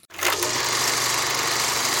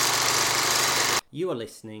You are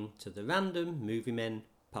listening to the Random Movie Men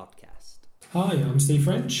podcast. Hi, I'm Steve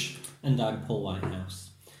French. And I'm Paul Whitehouse.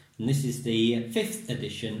 And this is the 5th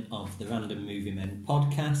edition of the Random Movie Men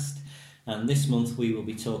podcast. And this month we will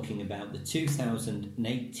be talking about the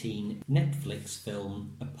 2018 Netflix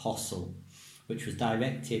film Apostle, which was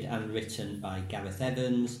directed and written by Gareth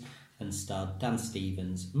Evans and starred Dan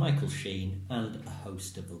Stevens, Michael Sheen and a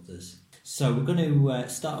host of others. So we're going to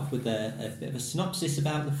start off with a bit of a synopsis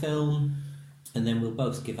about the film, and then we'll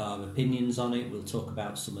both give our opinions on it. We'll talk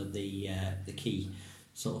about some of the key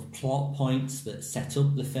sort of plot points that set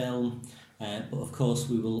up the film. But of course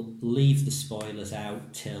we will leave the spoilers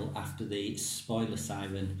out till after the spoiler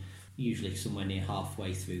siren, usually somewhere near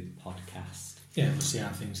halfway through the podcast. Yeah, we'll see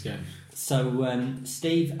how things go. So,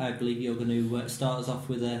 Steve, I believe you're going to start us off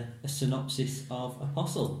with a synopsis of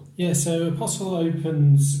Apostle. Yeah, so Apostle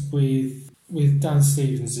opens with Dan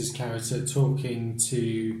Stevens' character talking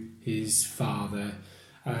to his father,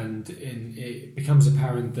 and it becomes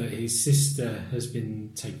apparent that his sister has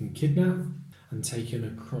been kidnapped and taken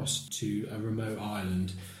across to a remote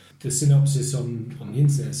island. The synopsis on the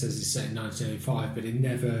internet says it's set in 1985, but it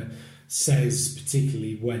never says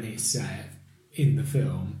particularly when it's set in the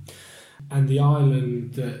film. And the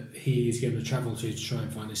island that he is going to travel to try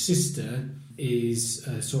and find his sister is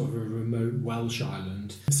sort of a remote Welsh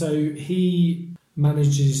island. So he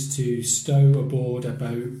manages to stow aboard a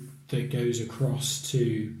boat that goes across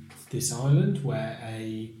to this island where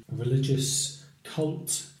a religious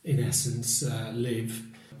cult, in essence, live,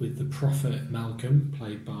 with the prophet Malcolm,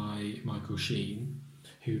 played by Michael Sheen,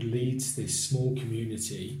 who leads this small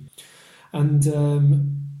community. And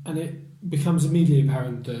it becomes immediately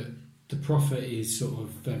apparent that the prophet is sort of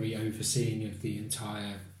very overseeing of the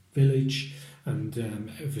entire village, and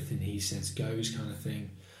everything he says goes, kind of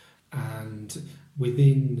thing. And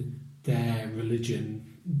within their religion,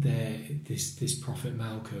 this prophet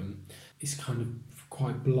Malcolm is kind of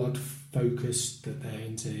quite blood focused, that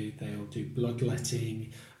they'll do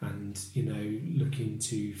bloodletting and, looking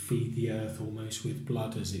to feed the earth almost with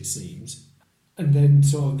blood, as it seems. And then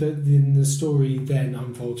sort of the story then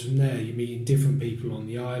unfolds from there. You're meeting different people on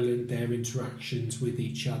the island, their interactions with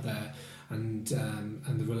each other, and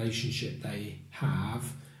the relationship they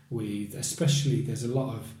have with, especially there's a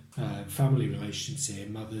lot of family relations here,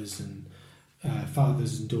 mothers and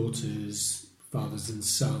fathers and daughters, fathers and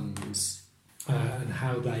sons, and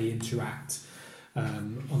how they interact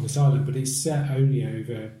on this island. But it's set only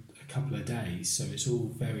over a couple of days, so it's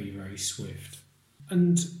all very, very swift.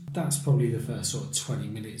 And that's probably the first sort of 20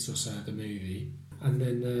 minutes or so of the movie. And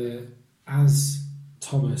then as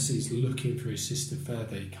Thomas is looking for his sister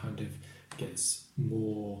further, he kind of gets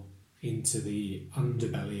more into the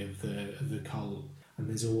underbelly of the cult. And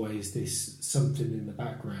there's always this something in the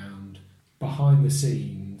background. Behind the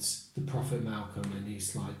scenes, the prophet Malcolm and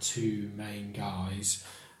his two main guys,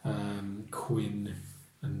 Quinn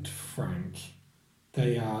and Frank,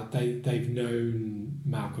 they've known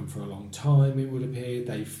Malcolm for a long time, it would appear.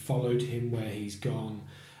 They've followed him where he's gone,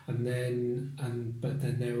 but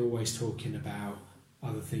then they're always talking about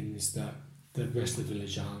other things that the rest of the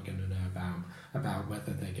village aren't going to know about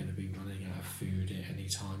whether they're going to be running out of food at any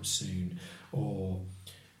time soon, or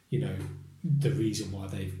the reason why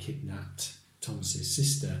they've kidnapped Thomas's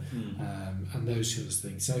sister, and those sorts of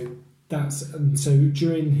things. So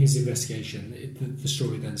during his investigation, the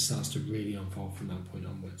story then starts to really unfold from that point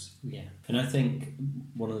onwards. Yeah, and I think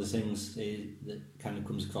one of the things that kind of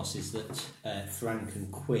comes across is that Frank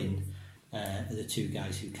and Quinn are the two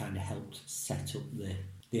guys who kind of helped set up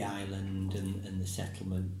the island and the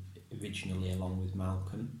settlement originally, along with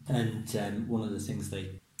Malcolm. And one of the things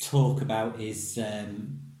they talk about is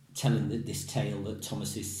telling this tale that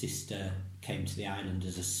Thomas's sister came to the island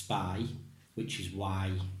as a spy, which is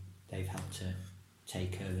why they've had to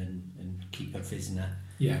take her and keep her prisoner.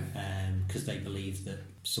 Yeah. Because they believe that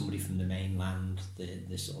somebody from the mainland,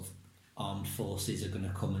 the sort of armed forces, are going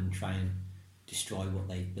to come and try and destroy what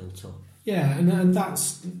they've built up. Yeah, and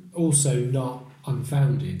that's also not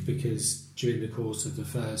unfounded, because during the course of the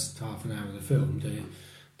first half an hour of the film,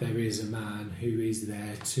 there is a man who is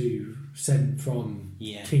there to sent from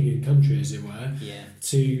king and country, as it were,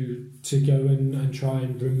 to go and try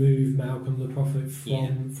and remove Malcolm the prophet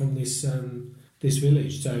from this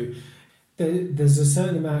village. So there's a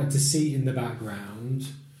certain amount of deceit in the background,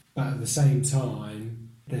 but at the same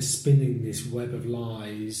time they're spinning this web of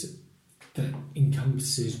lies that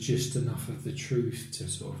encompasses just enough of the truth to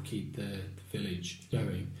sort of keep the village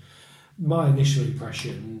going. My initial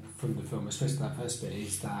impression from the film, especially that first bit,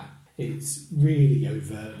 is that it's really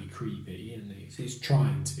overtly creepy, and it's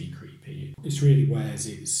trying to be creepy. It really wears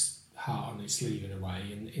its heart on its sleeve in a way,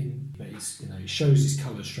 but it's, it shows his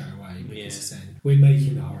colour straight away because it's saying we're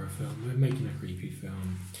making a horror film, we're making a creepy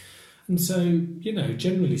film. And so,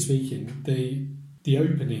 generally speaking, the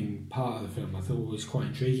opening part of the film I thought was quite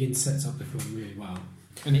intriguing, sets up the film really well.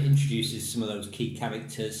 And it introduces some of those key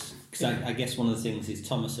characters, because I guess one of the things is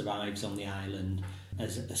Thomas arrives on the island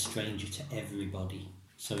as a stranger to everybody.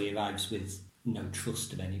 So he arrives with no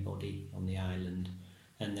trust of anybody on the island.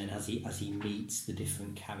 And then as he meets the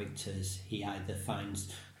different characters, he either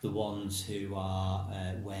finds the ones who are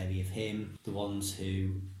wary of him, the ones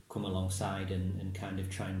who come alongside and kind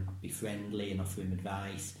of try and be friendly and offer him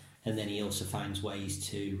advice. And then he also finds ways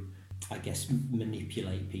to, I guess,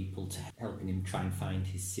 manipulate people to helping him try and find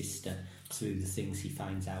his sister through the things he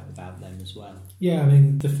finds out about them as well. Yeah, I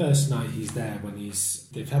mean, the first night he's there, when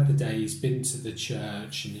they've had the day, he's been to the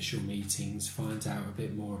church, initial meetings, finds out a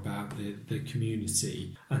bit more about the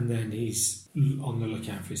community, and then he's on the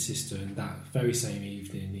lookout for his sister, and that very same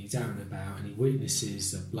evening he's out and about and he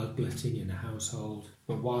witnesses a bloodletting in a household.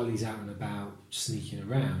 But while he's out and about sneaking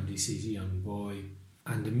around, he sees a young boy,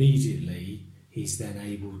 and immediately he's then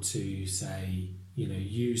able to say,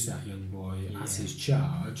 use that young boy as his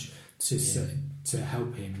charge to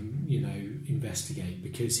help him, investigate,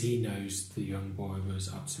 because he knows the young boy was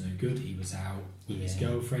up to no good. He was out with his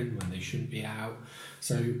girlfriend when they shouldn't be out.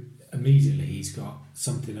 So immediately he's got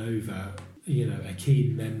something over, a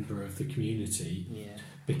key member of the community,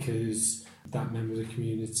 because that member of the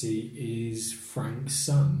community is Frank's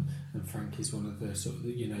son, and Frank is one of the sort of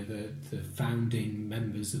the founding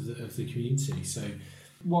members of the community. So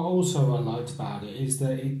what also I liked about it is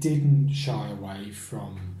that it didn't shy away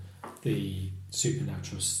from the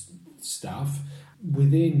supernatural stuff.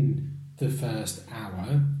 Within the first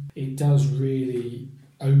hour, it does really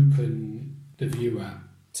open the viewer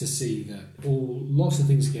to see that lots of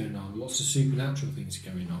things are going on, lots of supernatural things are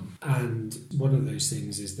going on. And one of those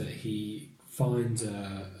things is that he finds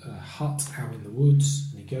a hut out in the woods,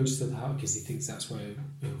 and he goes to the hut because he thinks that's where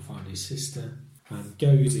he'll find his sister, and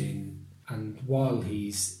goes in, and while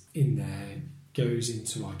he's in there, goes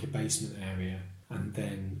into like a basement area, and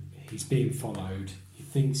then he's being followed. He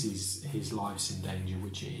thinks his life's in danger,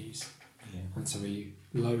 which it is. And so he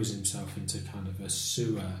lowers himself into kind of a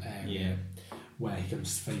sewer area where he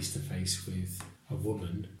comes face to face with a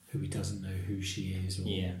woman who he doesn't know who she is or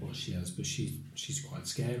what she does, but she's quite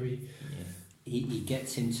scary. He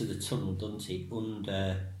gets into the tunnel, doesn't he,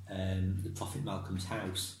 under the Prophet Malcolm's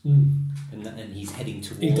house, and he's heading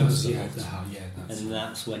towards the hut. And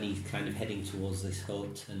that's when he's kind of heading towards this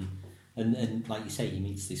hut, and like you say, he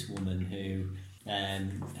meets this woman who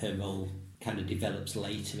her role kind of develops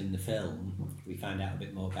later in the film. We find out a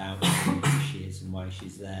bit more about who she is and why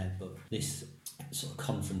she's there, but this sort of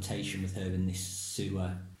confrontation with her in this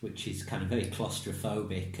sewer, which is kind of very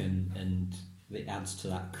claustrophobic, and it adds to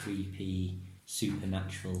that creepy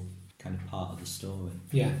supernatural kind of part of the story.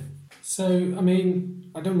 So I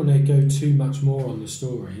mean, I don't want to go too much more on the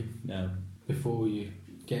story before you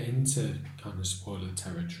get into kind of spoiler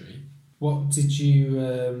territory. What did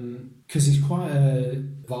you because it's quite a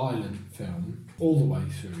violent film all the way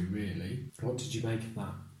through, really. What did you make of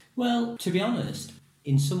that? Well, to be honest,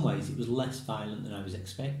 in some ways it was less violent than I was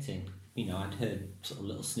expecting. I'd heard sort of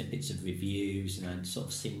little snippets of reviews, and I'd sort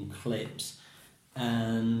of seen clips,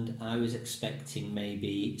 and I was expecting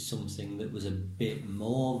maybe something that was a bit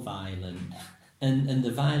more violent. And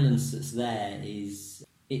the violence that's there is,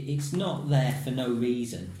 it's not there for no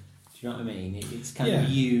reason. Do you know what I mean? It's kind of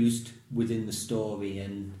used within the story,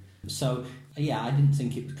 and so I didn't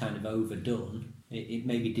think it was kind of overdone. It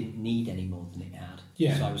maybe didn't need any more than it had.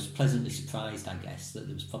 So I was pleasantly surprised, I guess, that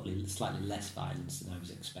there was probably slightly less violence than I was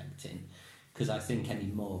expecting, because I think any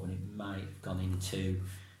more and it might have gone into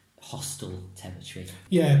hostile territory.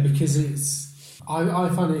 Because I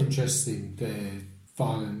find it interesting, the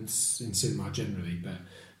violence in cinema generally, but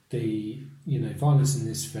the violence in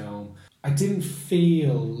this film, I didn't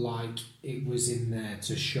feel like it was in there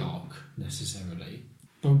to shock necessarily.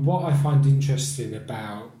 But what I find interesting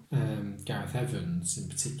about Gareth Evans in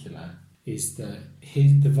particular is that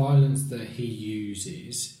the violence that he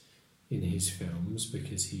uses in his films,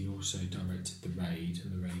 because he also directed The Raid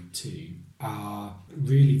and The Raid 2, are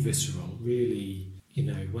really visceral, really,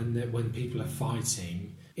 when people are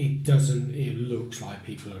fighting, it looks like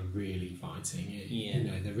people are really fighting.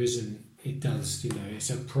 It's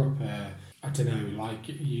a proper, I don't know, like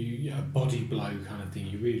a body blow kind of thing.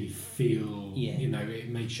 You really feel, it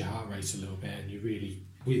makes your heart race a little bit, and you're really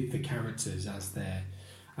with the characters as they're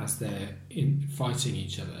fighting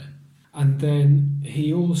each other. And then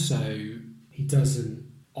he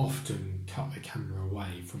doesn't often cut the camera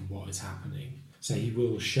away from what is happening. So he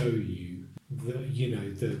will show you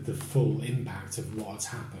the full impact of what's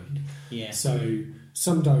happened. Yeah. So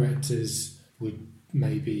some directors would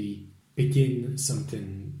maybe begin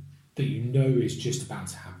something that you know is just about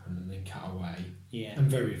to happen and then cut away. Yeah. And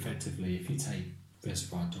very effectively, if you take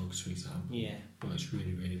Reservoir Dogs, for example, Yeah. works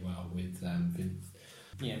really, really well with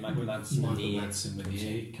Michael Madsen with the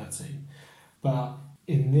ear cutting. But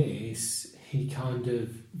in this, he kind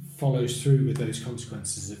of follows through with those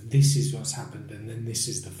consequences of this is what's happened and then this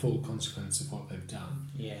is the full consequence of what they've done.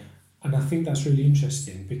 Yeah. And I think that's really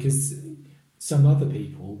interesting because some other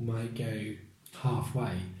people might go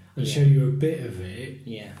halfway and show you a bit of it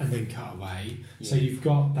and then cut away. Yeah. So you've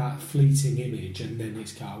got that fleeting image and then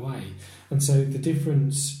it's cut away. And so the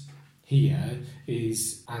difference here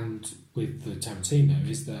is, and with the Tarantino,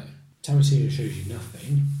 is that Tarantino shows you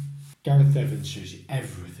nothing, Gareth Evans shows you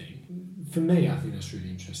everything. For me, I think that's really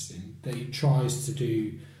interesting, that he tries to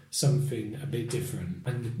do something a bit different.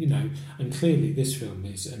 And clearly this film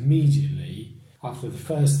is immediately, after the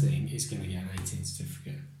first thing, is going to get an 18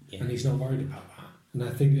 certificate. Yeah. And he's not worried about that. And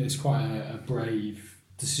I think that it's quite a brave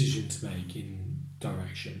decision to make in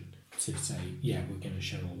direction, to say, yeah, we're going to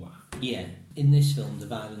show all that. Yeah. In this film, the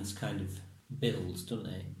violence kind of builds, doesn't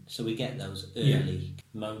it? So we get those early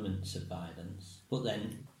moments of violence. But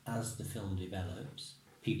then, as the film develops,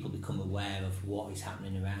 people become aware of what is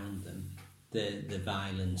happening around them. The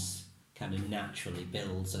violence kind of naturally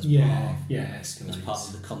builds as part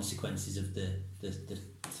of the consequences of the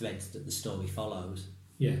threads that the story follows.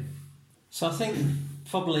 Yeah. So I think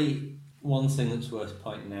probably one thing that's worth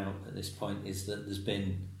pointing out at this point is that there's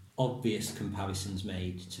been obvious comparisons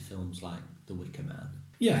made to films like The Wicker Man.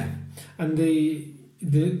 Yeah, and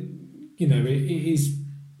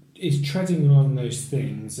it's treading along those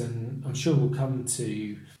things, and I'm sure we'll come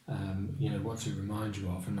to what to remind you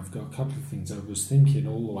of. And I've got a couple of things I was thinking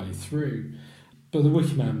all the way through, but The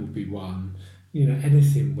Wicker Man would be one.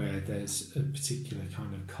 Anything where there's a particular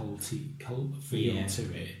kind of cult feel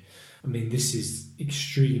to it. I mean, this is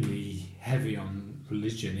extremely heavy on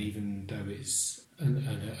religion, even though it's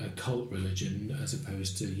a cult religion as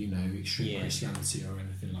opposed to extreme Christianity or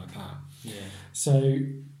anything like that. Yeah. So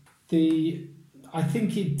I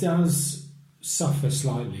think it does suffer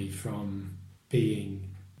slightly from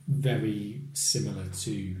being very similar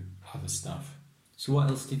to other stuff. So what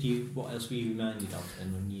else were you reminded of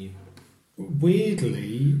then when you?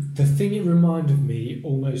 Weirdly, the thing it reminded me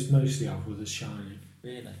almost mostly of was The Shining.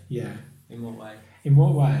 Really? Yeah. In what way? In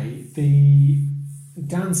what way? The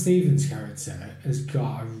Dan Stevens character has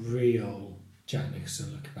got a real Jack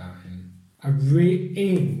Nicholson look about him.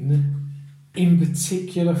 In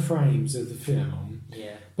particular frames of the film.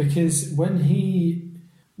 Yeah. Because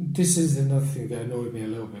this is another thing that annoyed me a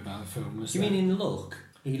little bit about the film. Do you mean in look?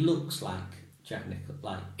 He looks like Jack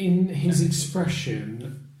Nicholson, in his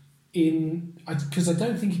expression. Because I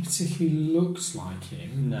don't think he particularly looks like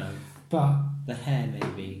him. No. But the hair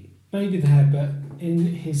maybe the hair, but in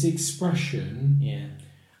his expression,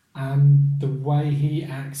 and the way he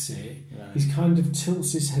acts it, he kind of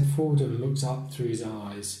tilts his head forward and looks up through his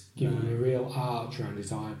eyes, giving him a real arch around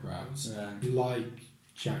his eyebrows, like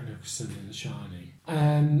Jack Nicholson in The Shining.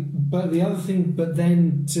 But the other thing, but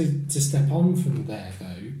then to step on from there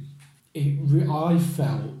though, I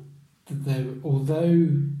felt that although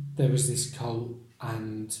there was this cult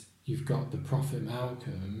and you've got the Prophet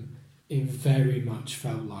Malcolm, it very much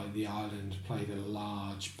felt like the island played a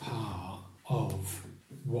large part of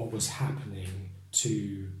what was happening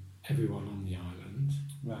to everyone on the island.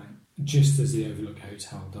 Right. Just as the Overlook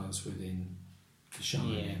Hotel does within The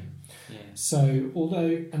Shining. Yeah. So,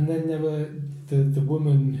 and then there were the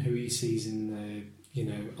woman who he sees in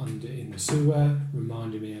the sewer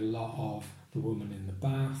reminded me a lot of the woman in the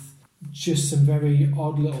bath. Just some very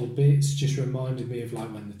odd little bits just reminded me of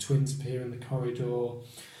when the twins appear in the corridor.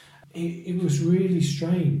 It was really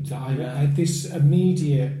strange that I had this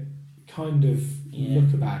immediate kind of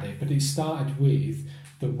look about it, but it started with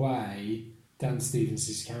the way Dan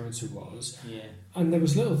Stevens' character was. Yeah. And there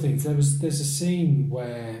was little things. There's a scene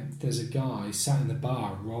where there's a guy sat in the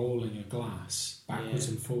bar rolling a glass backwards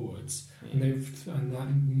and forwards, and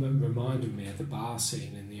that reminded me of the bar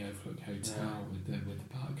scene in the Overlook Hotel with the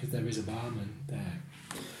bar, because there is a barman there.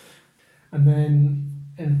 And then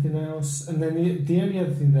anything else? And then the only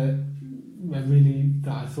other thing that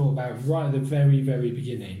I thought about right at the very, very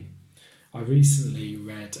beginning, I recently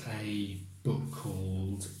read a book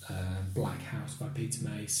called Black House by Peter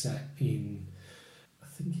May, set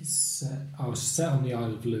on the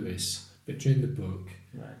Isle of Lewis, but during the book,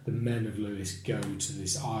 the men of Lewis go to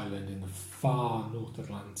this island in the far North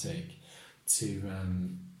Atlantic to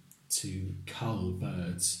cull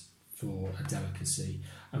birds for a delicacy.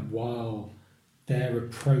 And while their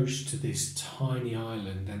approach to this tiny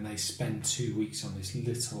island, and they spend 2 weeks on this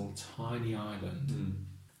little tiny island,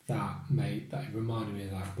 that reminded me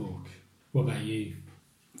of that book. What about you?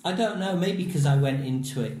 I don't know, maybe because I went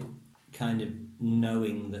into it kind of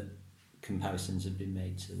knowing that comparisons had been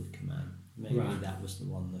made to The Wicker Man. Maybe that was the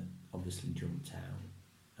one that obviously jumped out.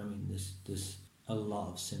 I mean, there's a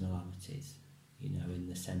lot of similarities, in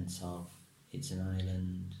the sense of it's an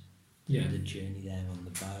island, the journey there on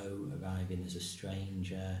the boat, arriving as a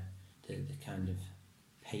stranger, the kind of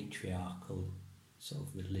patriarchal sort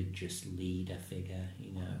of religious leader figure,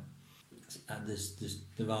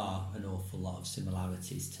 there are an awful lot of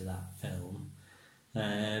similarities to that film.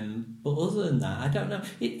 But other than that, I don't know.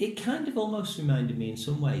 It kind of almost reminded me in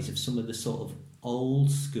some ways of some of the sort of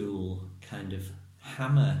old school kind of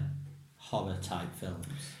Hammer horror type films.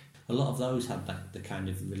 A lot of those had the kind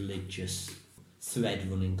of religious thread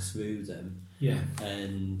running through them. Yeah.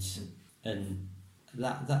 And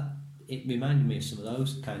that it reminded me of some of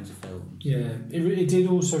those kinds of films. Yeah. It did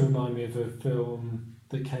also remind me of a film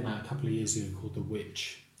that came out a couple of years ago called The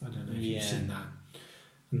Witch. I don't know if you've seen that.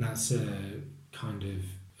 And that's a kind of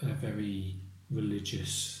a very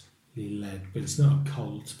religiously led, but it's not a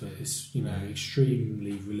cult, but it's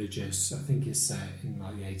extremely religious. I think it's set in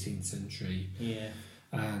like the 18th century. Yeah.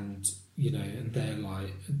 And and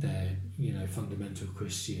they're fundamental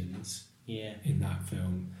Christians. Yeah. In that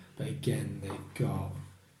film, but again they've got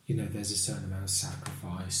there's a certain amount of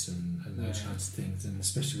sacrifice and those kinds of things, and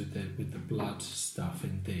especially with the blood stuff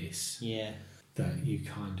in this. Yeah. That you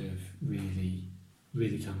kind of really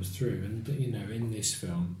comes through, and in this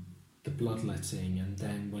film, the bloodletting, and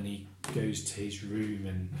then when he goes to his room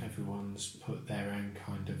and everyone's put their own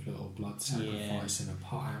kind of little blood sacrifice in a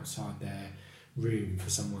pot outside their room for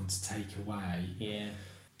someone to take away. Yeah.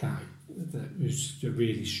 That was a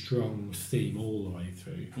really strong theme all the way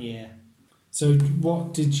through. Yeah. So,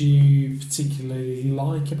 what did you particularly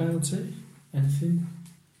like about it? Anything?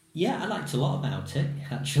 Yeah, I liked a lot about it,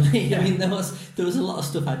 actually. Yeah. I mean, there was a lot of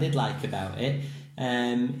stuff I did like about it.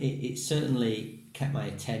 It certainly kept my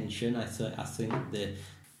attention. I think the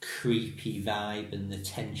creepy vibe and the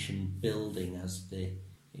tension building as the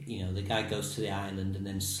guy goes to the island, and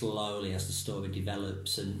then slowly as the story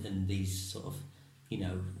develops and these sort of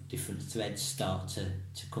different threads start to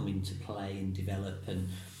come into play and develop, and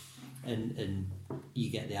you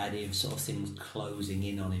get the idea of sort of things closing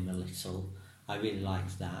in on him a little. I really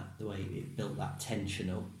liked that, the way it built that tension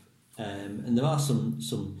up. And there are some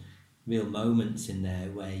real moments in there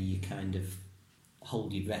where you kind of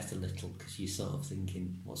hold your breath a little because you're sort of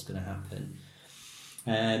thinking what's going to happen.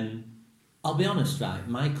 I'll be honest, right,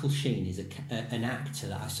 Michael Sheen is an actor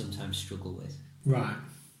that I sometimes struggle with. Right.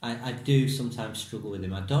 I do sometimes struggle with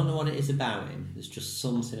him. I don't know what it is about him. There's just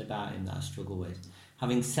something about him that I struggle with.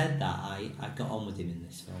 Having said that, I got on with him in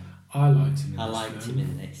this film. I liked him. I liked him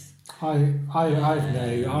in this. I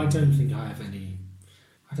don't think I have any.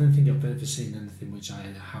 I don't think I've ever seen anything which I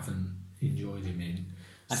haven't enjoyed him in.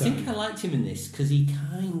 I think I liked him in this because he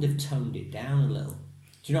kind of toned it down a little.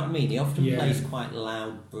 Do you know what I mean? He often plays quite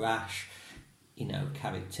loud, brash,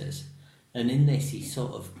 characters, and in this he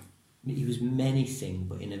was menacing,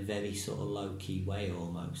 but in a very sort of low key way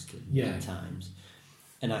almost at times,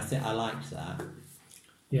 and I liked that.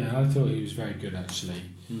 Yeah, I thought he was very good actually.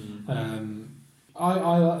 There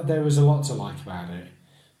was a lot to like about it.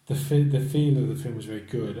 The feel of the film was very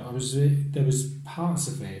good. There was parts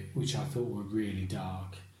of it which I thought were really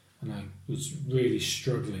dark, and I was really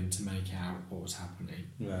struggling to make out what was happening.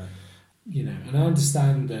 Right. And I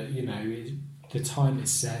understand that the time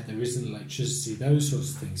it's set, there isn't electricity, those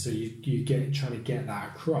sorts of things. So you get trying to get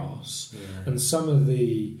that across, and some of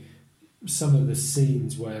the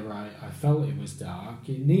scenes where I felt it was dark,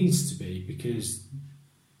 it needs to be because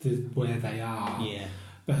where they are. Yeah.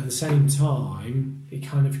 But at the same time, it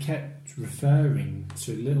kind of kept referring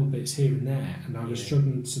to little bits here and there, and I was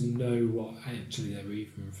struggling to know what actually they were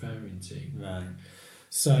even referring to. Right.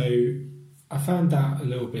 So I found that a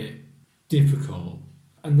little bit difficult,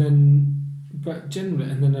 and then I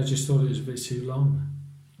just thought it was a bit too long.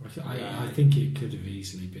 I think it could have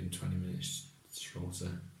easily been 20 minutes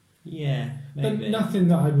shorter. Yeah, maybe. But nothing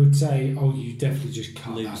that I would say, oh, you definitely just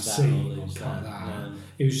cut Lose that that scene or or lose cut that. that. No.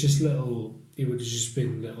 It was just little. It would have just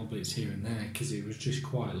been little bits here and there because it was just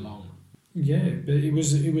quite long. Yeah, but it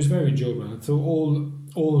was very enjoyable. I thought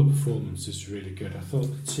all the performances were really good. I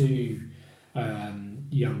thought the two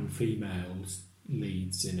young females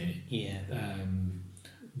leads in it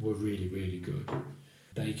were really, really good.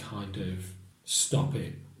 They kind of stop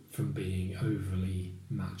it from being overly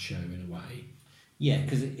macho in a way. Yeah,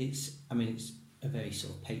 because it's a very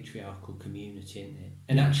sort of patriarchal community, isn't it?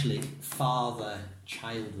 And actually,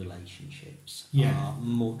 father-child relationships are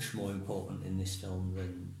much more important in this film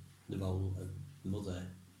than the role of mother,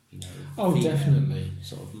 Oh, female definitely.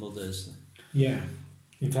 sort of mothers. Yeah.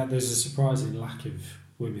 In fact, there's a surprising lack of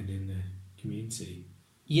women in the community.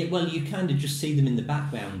 Yeah, well, you kind of just see them in the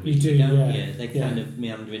background. You do, don't yeah. you? They're kind of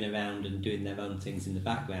meandering around and doing their own things in the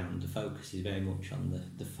background. The focus is very much on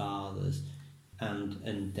the fathers,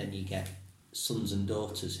 and then you get sons and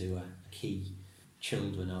daughters who are key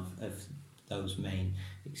children of those main.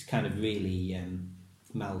 It's kind of really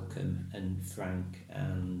Malcolm and Frank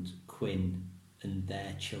and Quinn and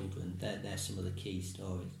their children. They're some of the key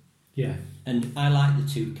stories. Yeah. And I like the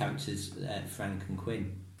two characters, Frank and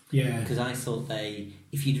Quinn. Yeah. Because I thought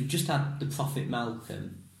if you'd have just had the Prophet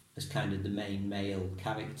Malcolm as kind of the main male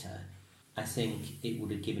character, I think it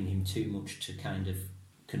would have given him too much to kind of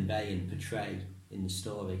convey and portray in the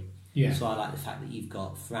story. Yeah. So I like the fact that you've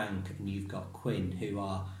got Frank and you've got Quinn, who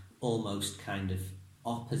are almost kind of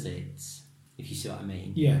opposites, if you see what I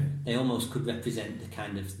mean. Yeah. They almost could represent the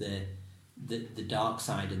kind of the dark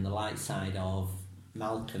side and the light side of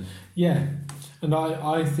Malcolm. Yeah. And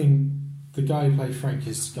I think the guy who played Frank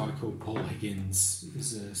is a guy called Paul Higgins,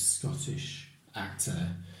 is a Scottish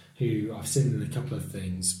actor who I've seen in a couple of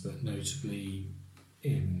things, but notably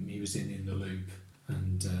he was in The Loop,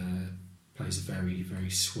 and plays a very, very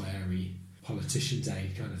sweary politician's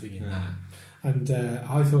aide kind of thing in that. And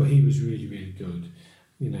I thought he was really, really good,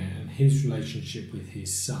 and his relationship with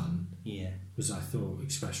his son was, I thought,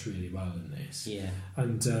 expressed really well in this. Yeah.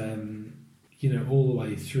 And all the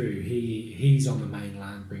way through, he's on the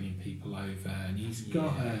mainland bringing people over, and he's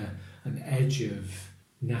got an edge of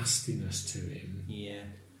nastiness to him. Yeah.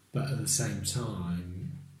 But at the same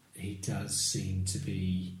time, he does seem to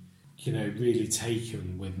be, really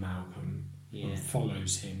taken with Malcolm and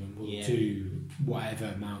follows him and will do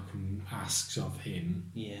whatever Malcolm asks of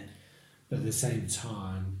him. Yeah. But at the same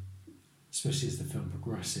time, especially as the film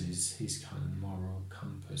progresses, his kind of moral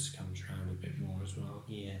compass comes around a bit more as well.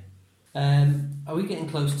 Yeah. Are we getting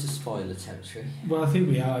close to spoiler territory? Well, I think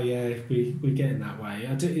we are, yeah. We're getting that way.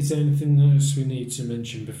 Is there anything else we need to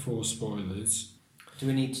mention before spoilers? Do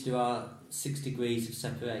we need to do our 6 degrees of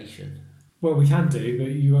separation? Well, we can do, but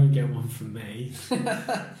you won't get one from me.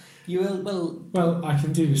 You will, well, I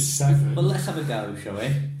can do 7. Well, let's have a go, shall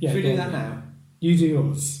we? Yeah, Should we do go that on now? You do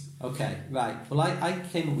yours. Okay, right. Well, I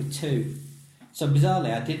came up with 2. So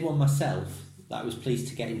bizarrely, I did one myself that I was pleased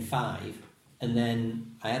to get in 5, and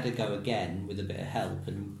then I had to go again with a bit of help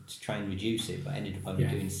and to try and reduce it, but I ended up only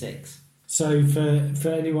doing 6. So for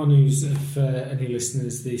anyone for any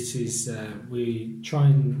listeners, this is we try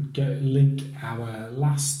and link our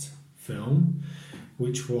last film,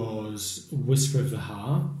 which was Whisper of the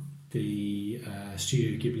Heart, the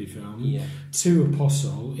Studio Ghibli film, to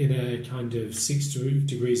Apostle in a kind of 6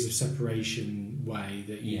 degrees of separation way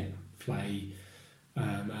that you play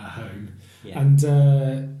at home. And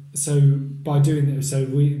so by doing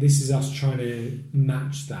that, this is us trying to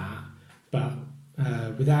match that, but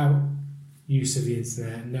without use of the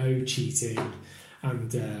internet, no cheating,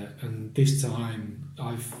 and this time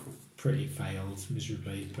I've pretty failed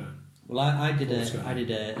miserably. But well, I did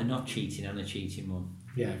a not cheating and a cheating one.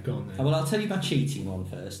 Yeah, go on then. Well, I'll tell you my cheating one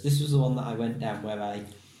first. This was the one that I went down where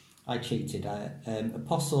I cheated.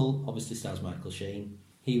 Apostle obviously stars Michael Sheen.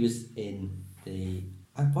 He was in the...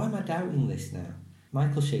 why am I doubting this now?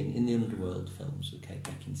 Michael Sheen in the Underworld films with Kate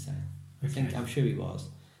Beckinsale. I'm sure he was.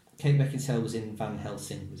 Kate Beckinsale was in Van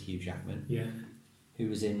Helsing with Hugh Jackman. Yeah. Who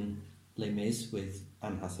was in Les Mis with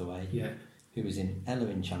Anne Hathaway. Yeah. Who was in Ella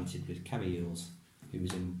Enchanted with Carrie Yules. Who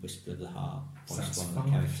was in Whisper of the Heart. That's one 5. of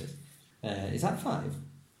the characters. Is that 5?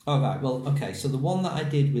 Oh, right. Well, okay. So the one that I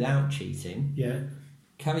did without cheating. Yeah.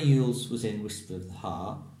 Carrie Yules was in Whisper of the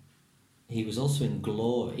Heart. He was also in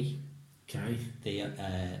Glory. Okay. The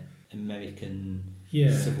American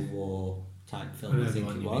Civil War type film, I think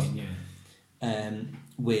it was.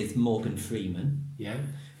 With Morgan Freeman. Yeah.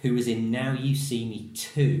 Who was in Now You See Me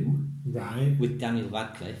 2. Right. With Daniel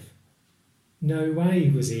Radcliffe. No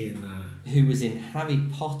way was he in that. Who was in Harry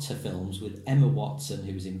Potter films with Emma Watson,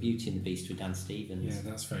 who was in Beauty and the Beast with Dan Stevens.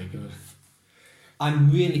 Yeah, that's very good.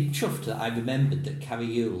 I'm really chuffed that I remembered that Carrie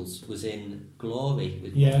Yules was in Glory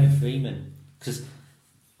with Morgan Freeman. Because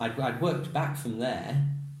I'd worked back from there,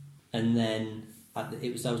 and then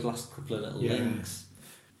it was those last couple of little links.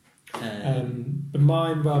 But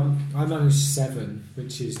mine, I managed 7,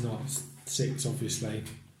 which is not 6, obviously.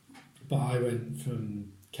 But I went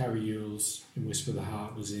from Carrie Yules in Whisper of the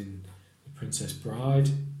Heart was in The Princess Bride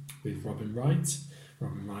with Robin Wright.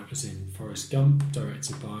 Robin Wright was in Forrest Gump,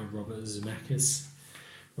 directed by Robert Zemeckis.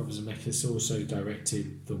 Robert Zemeckis also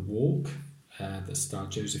directed The Walk, that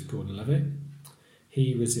starred Joseph Gordon-Levitt.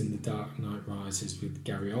 He was in The Dark Knight Rises with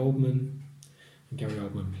Gary Oldman, and Gary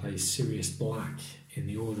Oldman plays Sirius Black in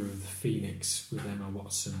The Order of the Phoenix with Emma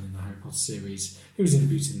Watson in the Harry Potter series. He was in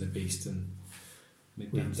Beauty and the Beast and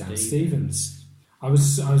with Dan Stevens. I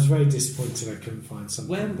was very disappointed I couldn't find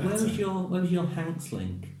something better. Where was your Hanks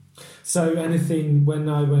link? So anything, when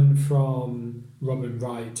I went from Robin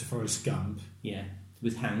Wright to Forrest Gump, Yeah,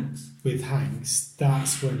 with Hanks. with Hanks,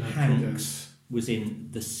 that's when I could have... Hanks was in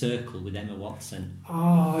The Circle with Emma Watson.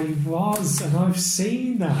 Oh, he was, and I've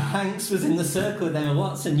seen that. Hanks was in The Circle with Emma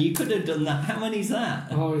Watson. You could have done that. How many's that?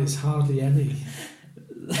 Oh, it's hardly any.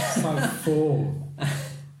 It's like 4.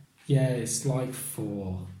 Yeah, it's like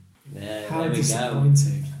 4. Yeah, How there we go.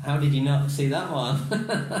 disappointing. How did you not see that one?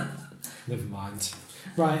 Never mind.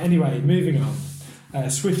 Right, anyway, moving on.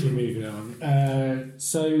 Swiftly moving on.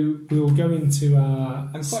 So we'll go into our...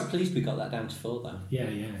 I'm quite pleased we got that down to 4 though. Yeah,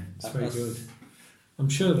 it's very That's- good. I'm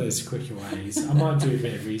sure there's quicker ways. I might do a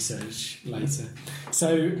bit of research later.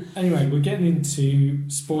 So anyway, we're getting into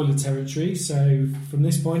spoiler territory. So from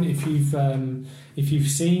this point, if you've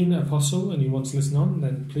seen Apostle and you want to listen on,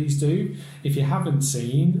 then please do. If you haven't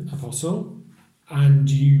seen Apostle and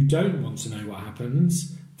you don't want to know what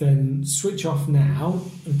happens, then switch off now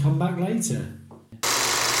and come back later.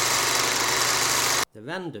 The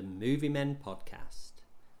Random Movie Men Podcast.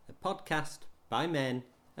 A podcast by men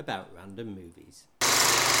about random movies.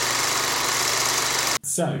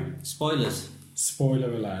 So, Spoilers.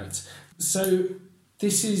 spoiler alert. So,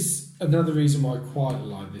 this is another reason why I quite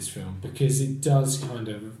like this film, because it does kind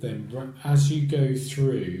of then, as you go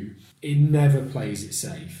through, it never plays it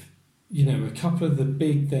safe. You know, a couple of the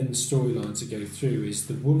big then storylines to go through is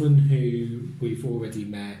the woman who we've already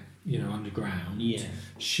met, you know, underground. Yeah.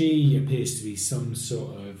 She appears to be some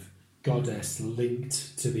sort of goddess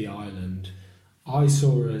linked to the island. I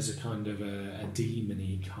saw her as a kind of a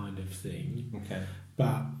demon-y kind of thing. Okay.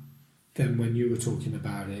 But then when you were talking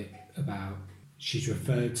about it, about she's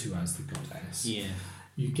referred to as the goddess, Yeah.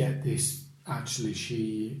 you get this, actually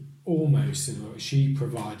she almost, she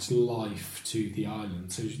provides life to the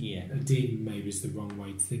island. So Yeah. a demon maybe is the wrong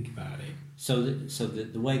way to think about it. So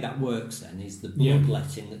the way that works then is the Yeah.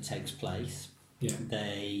 bloodletting that takes place. Yeah.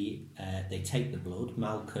 They take the blood.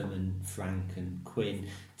 Malcolm and Frank and Quinn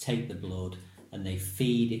take the blood and they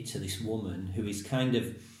feed it to this woman who is kind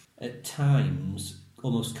of at times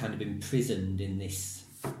almost kind of imprisoned in this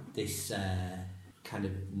kind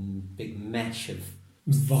of big mesh of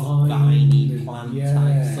viney plant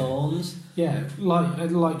type thorns. Yeah,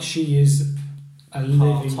 like she is a Part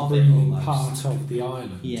living, of it breathing almost. part of the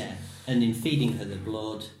island. Yeah, and in feeding her the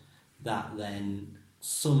blood, that then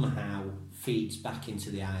somehow feeds back into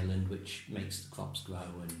the island, which makes the crops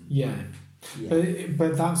grow. And Yeah.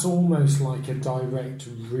 But that's almost like a direct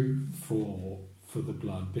route for the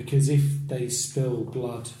blood, because if they spill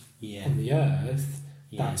blood on the earth,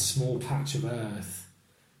 that small patch of earth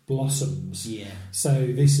blossoms. Yeah.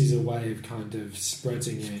 So this is a way of kind of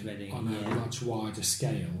spreading it on a yeah. much wider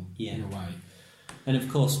scale in a way. And of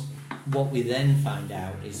course, what we then find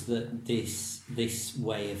out is that this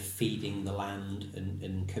way of feeding the land and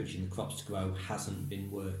encouraging the crops to grow hasn't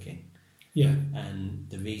been working. Yeah. And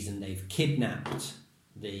the reason they've kidnapped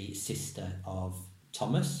the sister of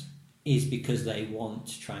Thomas is because they want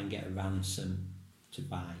to try and get a ransom to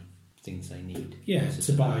buy things they need. Yeah,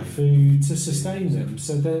 to buy food, to sustain them.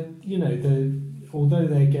 So although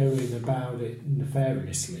they're going about it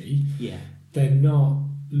nefariously, they're not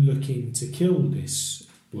looking to kill this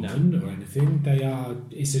woman or anything.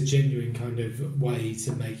 It's a genuine kind of way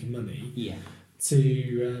to make money. Yeah.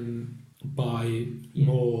 To buy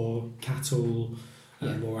more cattle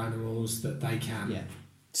and more animals that they can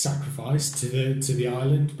sacrifice to the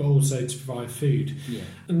island, but also to provide food. Yeah.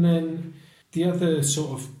 And then the other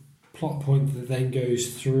sort of plot point that then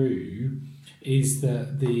goes through is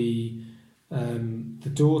that the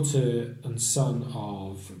daughter and son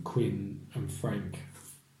of Quinn and Frank,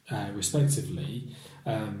 respectively,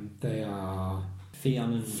 they are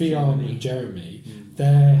Fionn and Jeremy.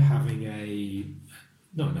 They're having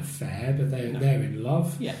not an affair, but they're in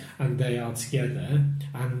love, and they are together,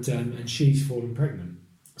 and she's fallen pregnant.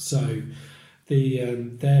 So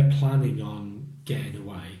they're planning on getting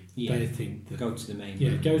away. Yeah. They think that go to the mainland.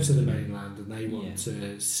 Yeah, go to the mainland, and they want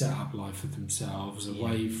to set up life for themselves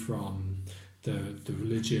away from the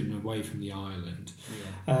religion, away from the island.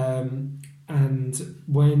 Yeah. And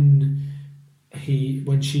when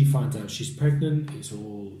she finds out she's pregnant, it's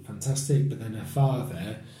all fantastic. But then her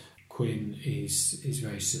father, Quinn, is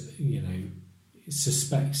very,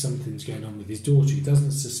 suspects something's going on with his daughter. He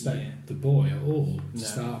doesn't suspect the boy at all to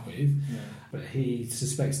start with, but he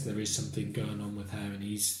suspects there is something going on with her, and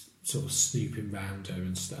he's sort of snooping round her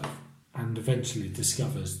and stuff, and eventually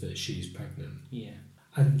discovers that she's pregnant. Yeah.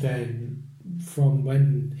 And then from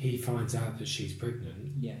when he finds out that she's pregnant,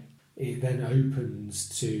 it then opens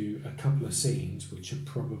to a couple of scenes which are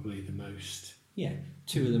probably the most... Yeah,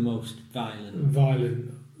 two of the most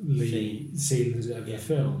violently scenes of the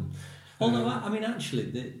film. Although, I mean, actually,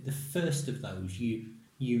 the first of those, you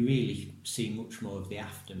really see much more of the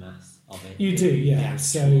aftermath of it. You do, yeah.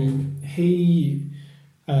 So he,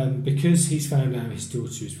 because he's found out his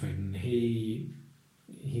daughter is pregnant, he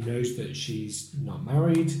knows that she's not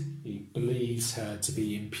married. He believes her to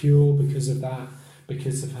be impure because of that,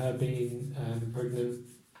 because of her being pregnant,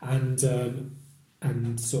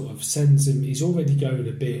 and sort of sends him. He's already going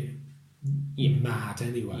a bit mad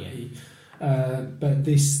anyway. But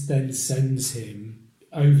this then sends him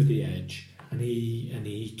over the edge, and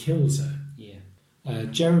he kills her.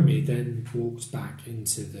 Jeremy then walks back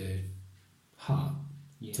into the hut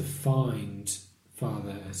to find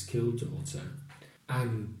father has killed daughter,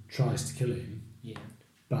 and tries to kill him.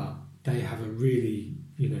 But they have a really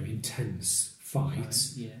intense fight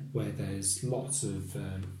where there's lots of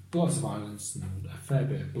violence and a fair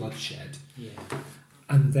bit of bloodshed.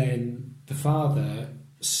 And then the father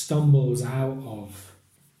stumbles out of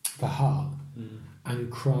the hut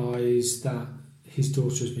and cries that his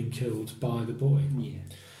daughter has been killed by the boy.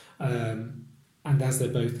 And as they're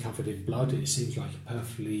both covered in blood, it seems like a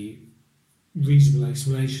perfectly reasonable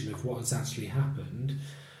explanation of what has actually happened,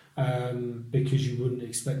 because you wouldn't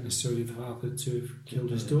expect necessarily the father to have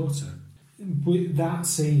killed his daughter. That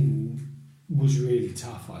scene was really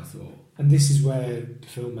tough, I thought. And this is where the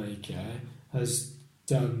filmmaker has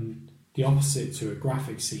done the opposite to a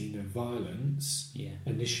graphic scene of violence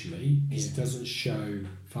initially, because it doesn't show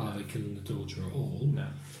father killing the daughter at all,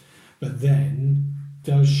 but then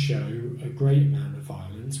does show a great amount of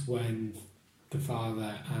violence when the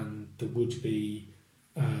father and the would-be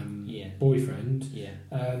boyfriend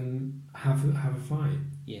have a fight.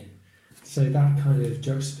 So that kind of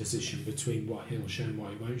juxtaposition between what he'll show and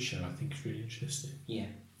what he won't show, I think, is really interesting.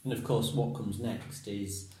 And of course, what comes next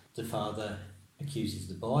is the father accuses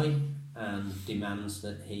the boy and demands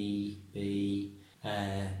that he be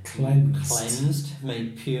cleansed,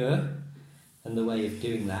 made pure, and the way of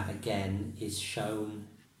doing that again is shown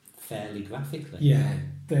fairly graphically.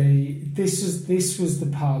 This was the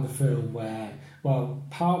part of the film where, well,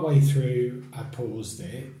 part way through I paused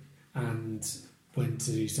it and went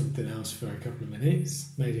to do something else for a couple of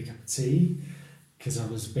minutes, made a cup of tea, because I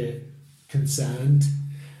was a bit concerned,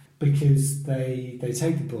 because they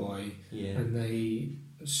take the boy and they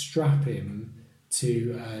strap him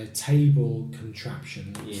to a table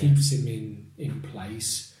contraption that keeps him in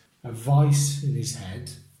place, a vice in his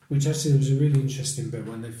head, which actually was a really interesting bit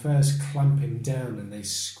when they first clamp him down and they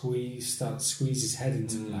start to squeeze his head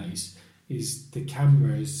into place. Is the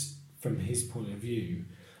camera is from his point of view,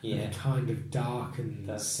 and it kind of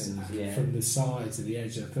darkens from the sides of the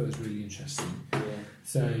edge. I thought it was really interesting.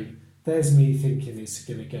 So there's me thinking it's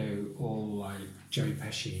going to go all like Joe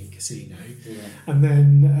Pesci in Casino, and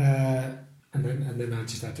then I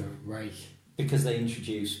just had to rake, because they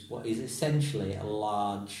introduce what is essentially a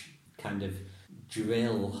large kind of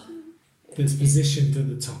drill that's positioned at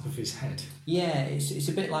the top of his head. It's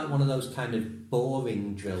a bit like one of those kind of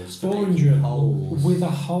boring drills. Boring drill holes with a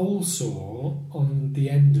hole saw on the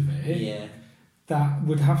end of it. That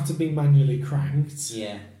would have to be manually cranked.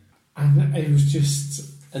 And it was just.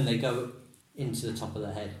 And they go into the top of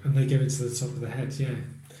the head.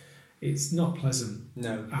 It's not pleasant.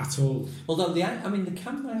 No. At all. Although the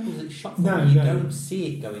camera angle that's shot from, you don't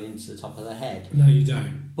see it going into the top of the head. No, you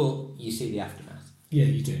don't. But you see the aftermath. Yeah,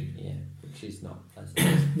 you do. Which is not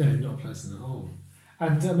pleasant. No, not pleasant at all.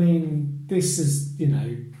 And I mean, this is,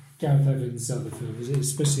 Gareth Evans' other films,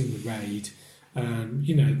 especially in The Raid,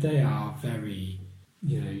 they are very,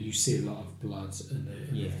 you see a lot of blood and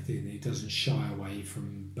everything. It doesn't shy away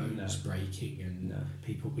from bones breaking and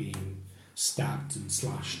people being stabbed and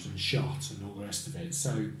slashed and shot and all the rest of it.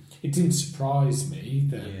 So it didn't surprise me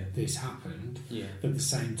that this happened. But at the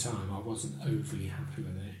same time, I wasn't overly happy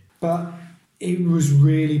with it. But it was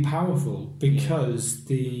really powerful because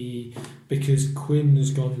Quinn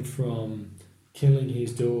has gone from killing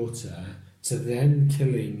his daughter to then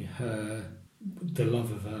killing the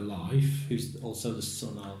love of her life, who's also the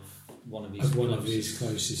son of one of his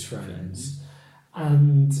closest friends,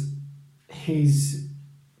 and his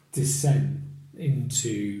descent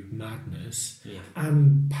into madness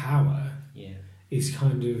and power is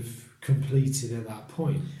kind of completed at that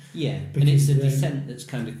point. Yeah, and Because it's a then- descent that's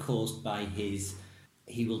kind of caused by his.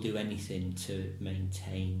 He will do anything to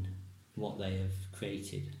maintain what they have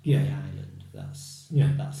created on Yeah. the island.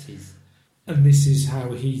 That's his. And this is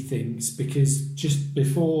how he thinks, because just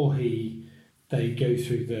before they go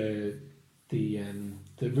through the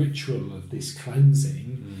ritual of this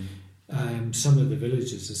cleansing, some of the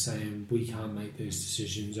villagers are saying, we can't make those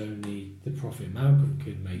decisions, only the Prophet Malcolm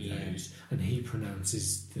could make those, and he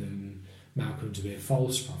pronounces Malcolm to be a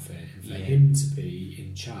false prophet and for him to be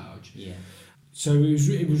in charge. Yeah. So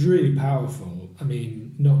it was really powerful. I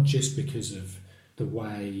mean, not just because of the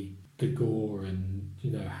way the gore and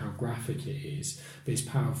how graphic it is, but it's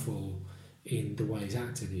powerful in the way he's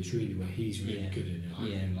acted. It's really where he's really good in it. I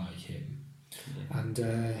really like him. Yeah. And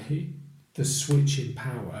the switch in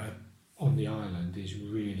power on the island is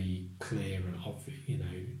really clear and obvious.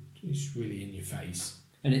 It's really in your face.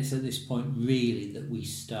 And it's at this point really that we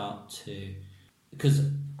start to, because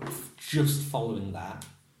just following that,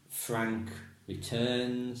 Frank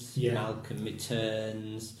returns, Malcolm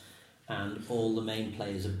returns, and all the main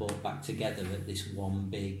players are brought back together at this one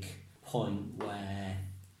big point where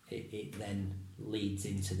it then leads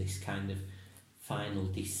into this kind of final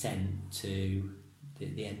descent to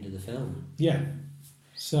the end of the film. Yeah.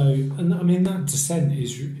 So, and I mean that descent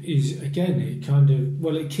is again, it kind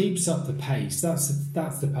of, it keeps up the pace. That's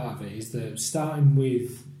the part of it, is that starting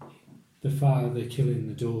with the father killing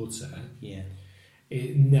the daughter. Yeah.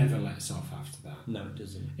 It never lets off after that. No, it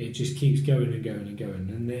doesn't. It just keeps going and going and going.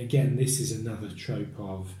 And again, this is another trope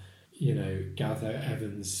of, Garth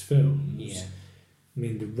Evans films. Yeah. I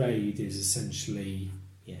mean, The Raid is essentially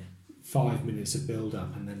 5 minutes of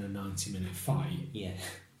build-up and then a 90-minute fight. Yeah.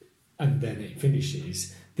 And then it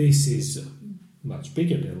finishes. This is much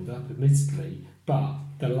bigger build-up, admittedly, but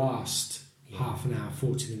the last half an hour,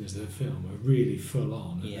 40 minutes of the film are really full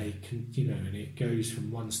on, and they can, and it goes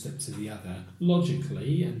from one step to the other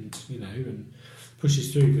logically, and and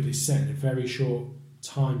pushes through. But it's set in a very short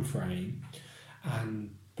time frame,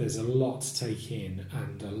 and there's a lot to take in,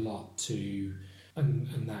 and a lot to,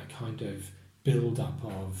 and that kind of build up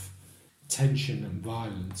of tension and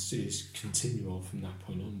violence is continual from that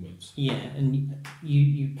point onwards. Yeah, and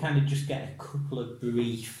you kind of just get a couple of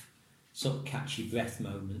brief sort of catchy breath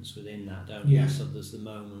moments within that, don't you? So there's the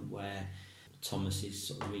moment where Thomas is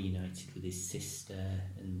sort of reunited with his sister,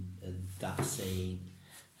 and that scene,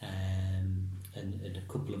 and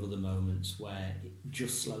a couple of other moments where it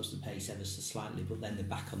just slows the pace ever so slightly, but then they're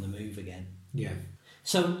back on the move again. Yeah.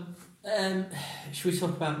 So, should we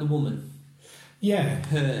talk about the woman? Yeah.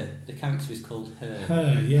 Her. The character is called Her.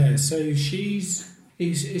 Her, yeah. So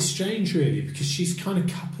it's strange really, because she's kind of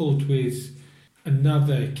coupled with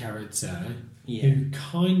another character who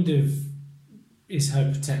kind of is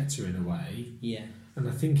her protector in a way. Yeah. And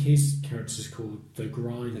I think his character's called The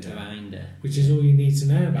Grinder. The Grinder. Which is all you need to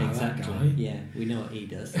know about that guy. Yeah, we know what he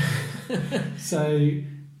does. So,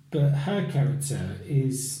 but her character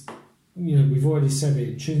is, we've already said it,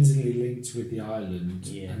 intrinsically linked with the island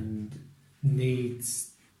and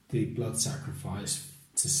needs the blood sacrifice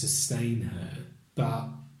to sustain her. But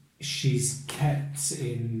she's kept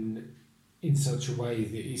in such a way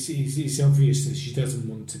that it's obvious that she doesn't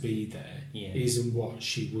want to be there. It isn't what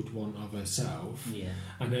she would want of herself.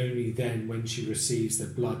 And only then, when she receives the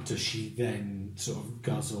blood, does she then sort of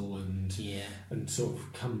guzzle and sort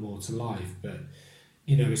of come more to life. But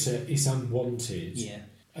it's unwanted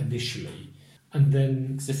initially, and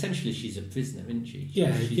then because essentially she's a prisoner, isn't she?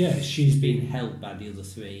 She's been held by the other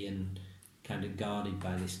three and kind of guarded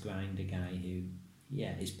by this Grinder guy who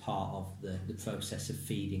is part of the process of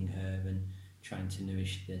feeding her and trying to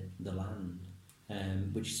nourish the land,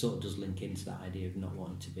 which sort of does link into that idea of not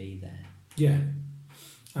wanting to be there. Yeah,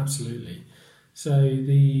 absolutely. So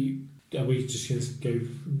are we just going to go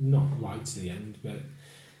not right to the end, but...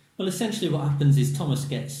 Well, essentially what happens is Thomas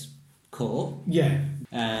gets caught. Yeah.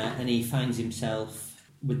 And he finds himself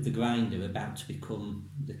with the Grinder about to become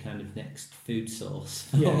the kind of next food source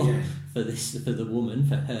for the woman,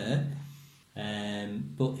 for her.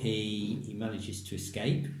 But he manages to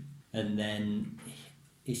escape, and then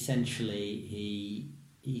essentially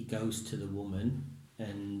he goes to the woman,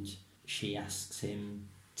 and she asks him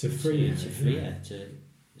to free her, to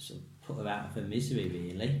sort of put her out of her misery,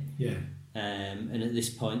 really. Yeah. And at this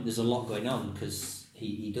point, there's a lot going on, because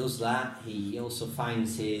he does that. He also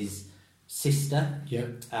finds his sister.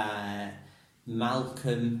 Yeah.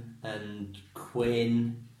 Malcolm and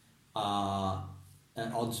Quinn are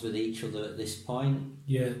at odds with each other at this point.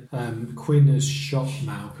 Yeah. Quinn has shot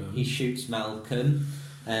Malcolm. He shoots Malcolm.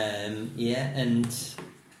 But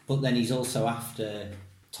then he's also after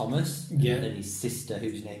Thomas and his sister,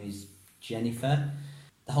 whose name is Jennifer.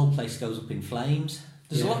 The whole place goes up in flames.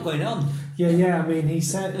 There's a lot going on. Yeah. I mean, he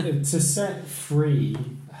said to set free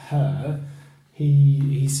her,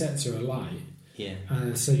 he sets her alight. Yeah.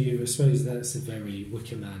 So I suppose that's a very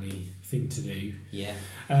Wicker Man-y thing to do. Yeah.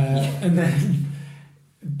 And then,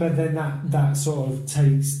 but then that sort of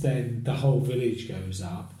takes, then the whole village goes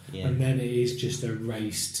up, and then it is just a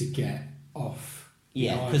race to get off.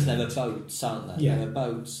 Yeah, because there were boats, aren't there? Yeah. There were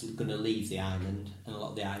boats going to leave the island, and a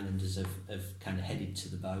lot of the islanders have kind of headed to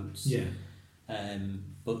the boats. Yeah.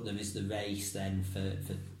 But there is the race then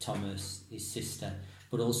for Thomas, his sister,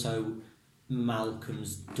 but also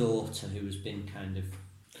Malcolm's daughter, who has been kind of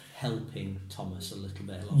helping Thomas a little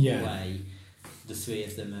bit along the way. The three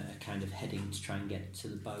of them are kind of heading to try and get to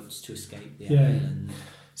the boats to escape the island.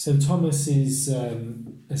 So Thomas has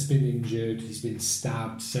been injured. He's been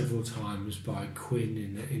stabbed several times by Quinn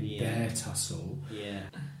in their tussle. Yeah.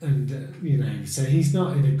 And so he's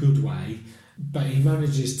not in a good way, but he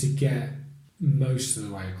manages to get most of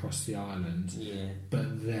the way across the island. Yeah.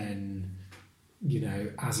 But then,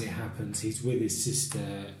 as it happens, he's with his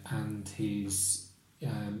sister and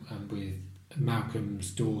and with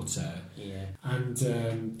Malcolm's daughter. Yeah. And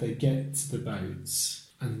they get to the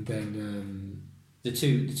boats, and then the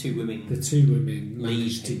two women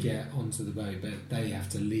manage to get onto the boat, but they have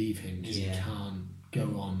to leave him because he can't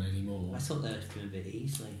go on anymore. I thought they left him a bit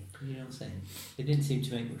easily. You know what I'm saying? They didn't seem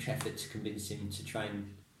to make much effort to convince him to try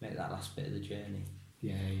and make that last bit of the journey.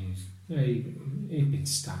 Yeah, he'd been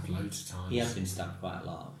stabbed loads of times. He has been stabbed quite a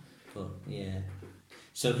lot, but yeah.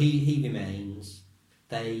 So he remains.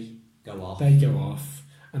 They go off.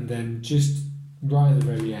 And then just right at the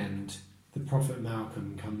very end, the Prophet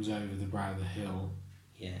Malcolm comes over the brow of the hill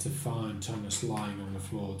to find Thomas lying on the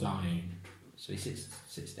floor dying. So he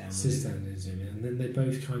sits down. And then they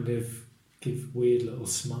both kind of give weird little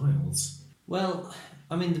smiles. Well,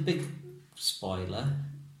 I mean, the big spoiler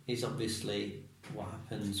is obviously what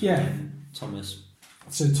happens when Thomas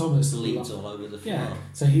bleeds all over the floor. Yeah,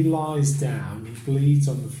 so he lies down, he bleeds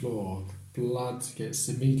on the floor, blood gets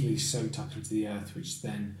immediately soaked up into the earth, which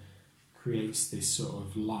then creates this sort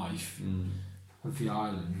of life of the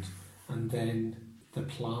island, and then the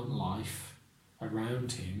plant life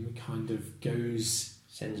around him kind of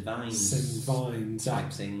sends vines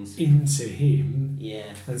type things into him.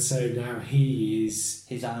 Yeah. And so now his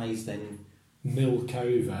eyes then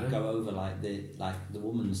go over like the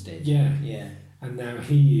woman's did. Yeah. Yeah. And now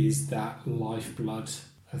he is that lifeblood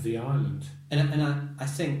of the island. And I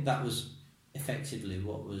think that was effectively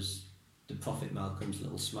what was the Prophet Malcolm's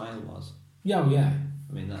little smile was. Yeah, yeah.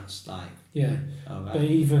 I mean, that's like... Yeah. Oh, right. But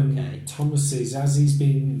even Thomas's, as he's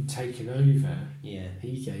been taken over,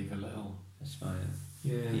 he gave a little... A smile.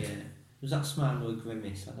 Yeah. Yeah. Was that smile or a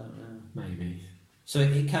grimace? I don't know. Maybe. So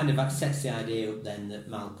it kind of sets the idea up then that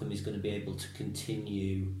Malcolm is going to be able to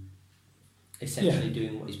continue essentially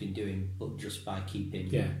doing what he's been doing, but just by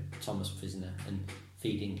keeping Thomas prisoner and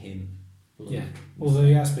feeding him blood. Yeah. Although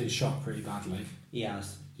he has been shot pretty badly. He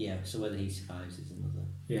has, yeah. So whether he survives is another...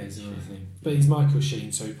 Yeah, it's another thing. But he's Michael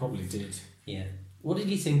Sheen, so he probably did. Yeah. What did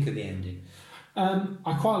you think of the ending?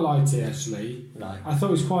 I quite liked it, actually. Right. I thought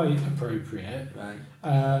it was quite appropriate. Right.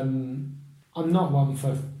 I'm not one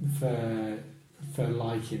for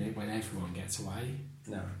liking it when everyone gets away.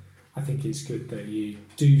 No. I think it's good that you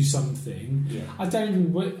do something. Yeah. I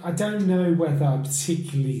don't know whether I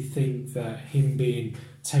particularly think that him being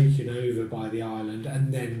taken over by the island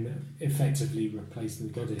and then effectively replacing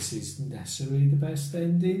the goddess is necessarily the best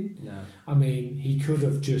ending. No. I mean, he could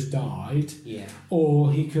have just died. Yeah.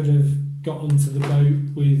 Or he could have got onto the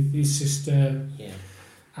boat with his sister. Yeah.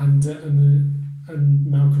 And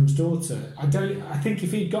Malcolm's daughter. I think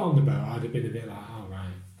if he'd got on the boat, I'd have been a bit like, oh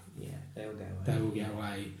right. Yeah, they'll get away. They will get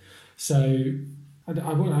away. So I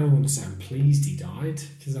don't want to say I'm pleased he died,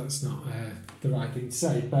 because that's not the right thing to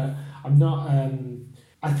say. But I'm not.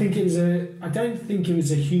 I don't think it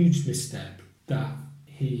was a huge misstep that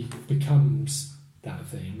he becomes that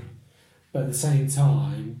thing. But at the same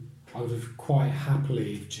time, I would have quite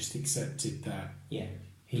happily just accepted that. Yeah.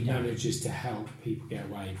 He manages to help people get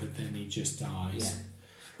away, but then he just dies. Yeah.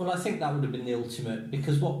 Well, I think that would have been the ultimate,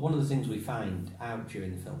 because one of the things we find out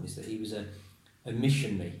during the film is that he was a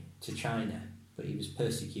missionary to China, but he was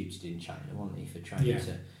persecuted in China, wasn't he, for trying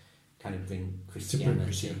to kind of bring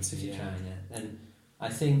Christianity to China. And I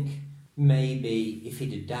think maybe if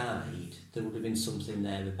he'd have died, there would have been something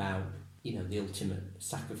there about, the ultimate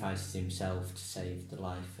sacrifices himself to save the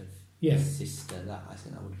life of his sister. I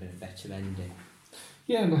think that would have been a better ending.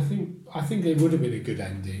 Yeah, and I think it would have been a good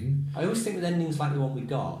ending. I always think with endings like the one we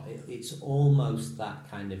got, it's almost that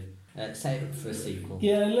kind of set up for a sequel.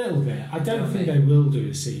 Yeah, a little bit. I don't think they they will do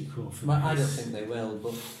a sequel for I don't this. think they will,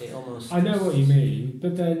 but it almost... I know what you mean,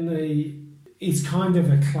 but then it's kind of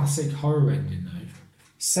a classic horror ending, though.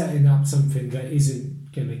 Setting up something that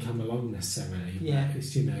isn't going to come along necessarily. Yeah.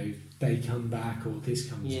 It's, you know, they come back or this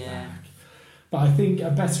comes Yeah. back. But I think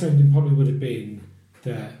a better ending probably would have been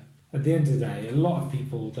that at the end of the day, a lot of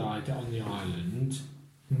people died on the island.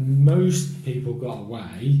 Most people got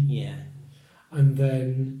away. Yeah. And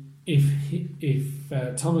then if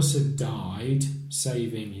Thomas had died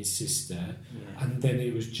saving his sister, Yeah. and then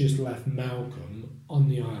it was just left Malcolm on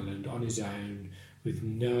the island on his own with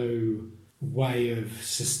no way of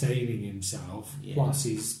sustaining himself Yeah. whilst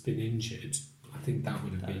he's been injured, I think that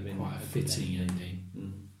would have That'd been have been quite a a good fitting ending.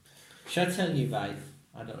 ending. Shall I tell you, right?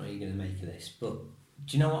 I don't know what you're going to make of this, but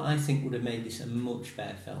do you know what I think would have made this a much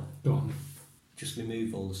better film? Go on. Just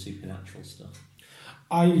remove all the supernatural stuff.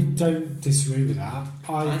 I don't disagree with that.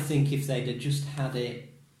 I think if they'd have just had it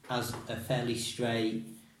as a fairly straight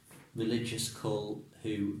religious cult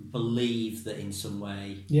who believe that in some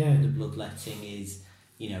way Yeah. the bloodletting is,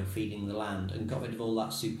 you know, feeding the land, and got rid of all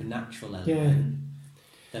that supernatural element,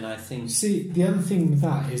 then I think... See, the other thing with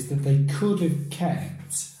that is that they could have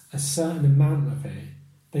kept a certain amount of it.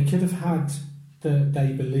 They could have had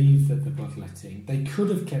they believe that the bloodletting. They could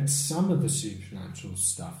have kept some of the supernatural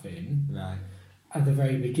stuff in Right. at the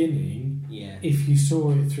very beginning Yeah. if you saw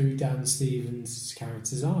it through Dan Stevens'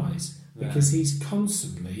 character's eyes, because he's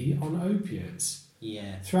constantly on opiates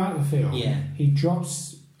Yeah. throughout the film. Yeah. He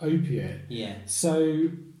drops opiate, Yeah. so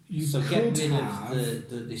you So could get rid have of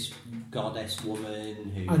this goddess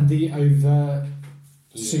woman who... and the overt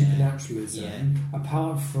Yeah. supernaturalism, Yeah.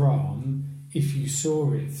 apart from if you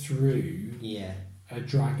saw it through Yeah. a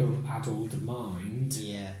drug-addled mind,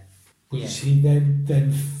 Yeah. which he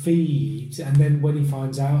then feeds, and then when he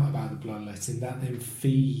finds out about the bloodletting, that then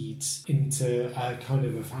feeds into a kind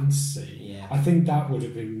of a fantasy. Yeah. I think that would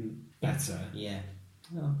have been better, Yeah.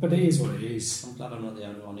 No, but it is what it is. I'm glad I'm not the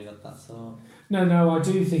only one who had that thought. No, I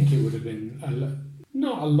do think it would have been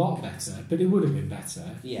not a lot better, but it would have been better.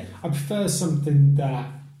 Yeah. I prefer something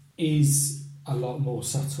that is a lot more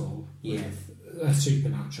subtle Yeah. with a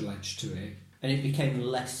supernatural edge to it. And it became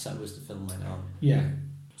less so as the film went on. Yeah.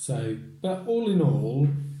 So, but all in all,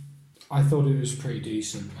 I thought it was pretty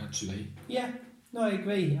decent, actually. Yeah. No, I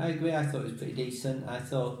agree. I thought it was pretty decent. I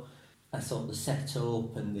thought the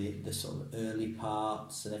setup and the sort of early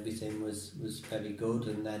parts and everything was very good,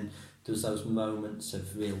 and then there was those moments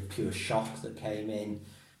of real pure shock that came in,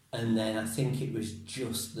 and then I think it was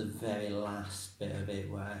just the very last bit of it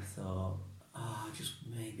where I thought, I just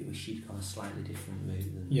maybe wish she'd gone a slightly different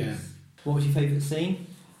route than Yeah. this. What was your favourite scene?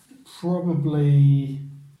 Probably,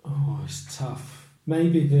 it's tough.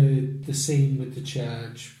 Maybe the scene with the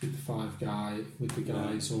church with the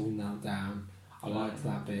guys all knelt down. I liked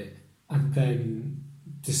that bit. And then,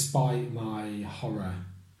 despite my horror,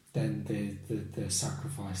 then the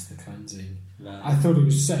sacrifice, the cleansing. Right. I thought it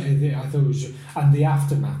was and the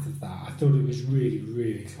aftermath of that, I thought it was really,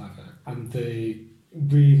 really clever, and the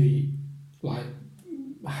really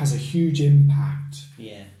has a huge impact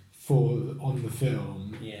Yeah. on the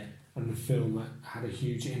film, Yeah. and the film had a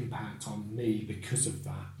huge impact on me because of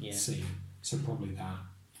that Yeah. scene. So probably that.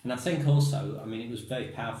 And I think also, I mean, it was very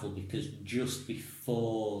powerful because just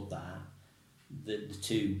before that, the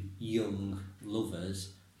two young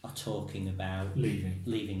lovers are talking about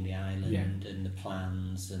Leaving. the island Yeah. and the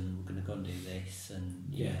plans, and we're going to go and do this, and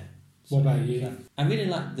Yeah. So What about you? I really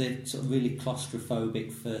like the sort of really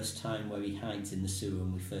claustrophobic first time where he hides in the sewer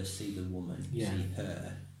and we first see the woman, Yeah. see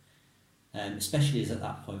her. Especially as at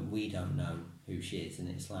that point we don't know who she is, and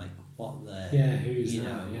it's like, what the... Who's you that?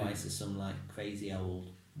 know, Yeah. why is there some like crazy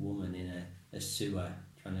old woman in a sewer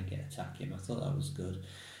trying to attack him? I thought that was good.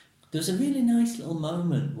 There's a really nice little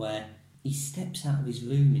moment where he steps out of his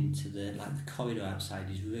room into the corridor outside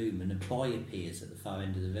his room, and a boy appears at the far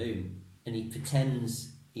end of the room, and he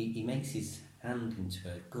pretends he makes his hand into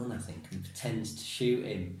a gun, I think, and pretends to shoot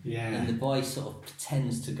him. Yeah. And the boy sort of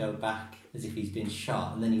pretends to go back as if he's been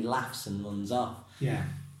shot, and then he laughs and runs off. Yeah.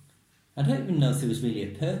 I don't even know if there was really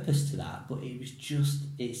a purpose to that, but it was just,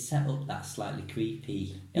 it set up that slightly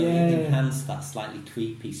creepy, it enhanced that slightly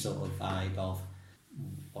creepy sort of vibe of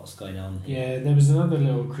what's going on here. Yeah, there was another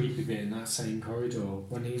little creepy bit in that same corridor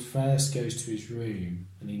when he first goes to his room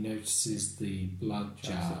and he notices the blood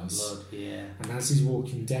jars. Blood, yeah. And as he's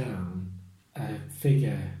walking down, a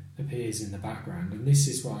figure appears in the background, and this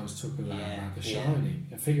is what I was talking about The Shining.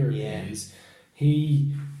 A figure appears,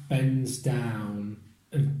 he bends down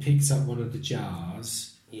and picks up one of the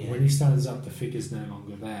jars, Yeah. When he stands up, the figure's no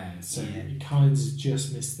longer there, so Yeah. he kind of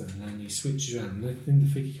just missed them, and then he switches around, and then the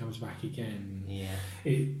figure comes back again. Yeah.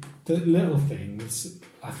 The little things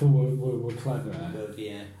I thought were clever, Good,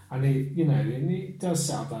 yeah. and it does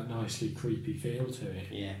set up that nicely creepy feel to it.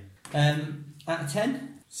 Yeah. Out of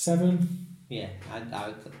 10? 7. Yeah,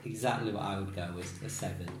 I exactly what I would go with, a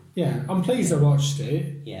 7. Yeah, I'm pleased I watched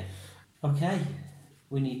it. Yeah. Okay,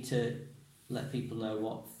 we need to let people know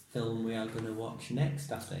what film we are going to watch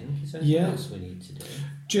next, I think. Is there anything else we need to do?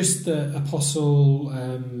 Just the Apostle,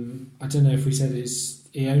 I don't know if we said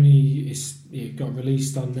it got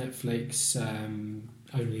released on Netflix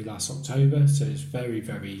only last October, so it's very,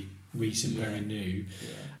 very recent, very new.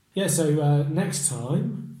 Yeah, so next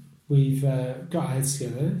time we've got our heads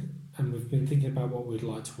together and we've been thinking about what we'd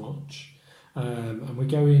like to watch. And we're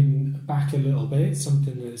going back a little bit,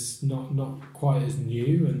 something that's not quite as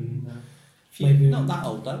new and maybe not that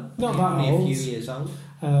old though. Not that only old. A few years old.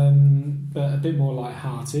 But a bit more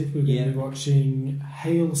light-hearted. We're going to be watching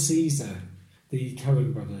Hail Caesar, the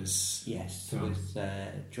Coen brothers. Yes, film. with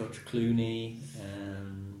George Clooney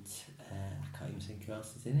and I can't even think who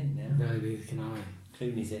else is in it now. No, neither can I.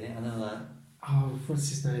 Clooney's in it, I know that. Oh, what's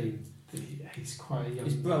his name? He's quite a young.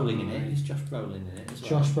 Is Brolin in it? Is Josh Brolin in it as well?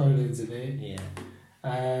 Josh Brolin's in it.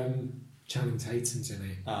 Yeah. Channing Tatum's in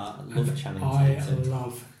it. I love Channing I Tatum.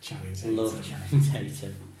 love Channing Tatum. Love Channing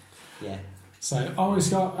Tatum. Yeah. So, it's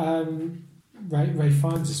got Ray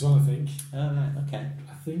Fiennes as well, I think. Oh, right, okay.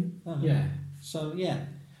 I think. Oh, yeah. So, yeah.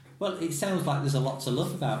 Well, it sounds like there's a lot to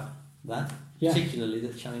love about that, particularly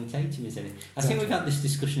that Channing Tatum is in it. I think we've had this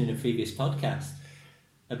discussion in a previous podcast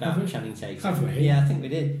about Channing Tatum. Have we? Yeah, I think we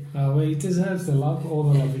did. Oh, well, he deserves all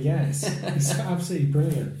the love he gets. He's absolutely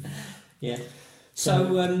brilliant. Yeah.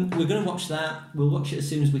 So we're going to watch that. We'll watch it as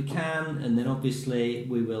soon as we can, and then obviously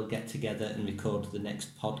we will get together and record the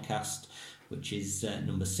next podcast, which is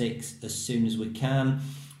number 6, as soon as we can.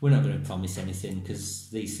 We're not going to promise anything because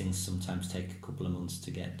these things sometimes take a couple of months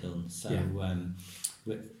to get done. So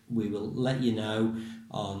we will let you know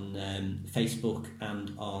on Facebook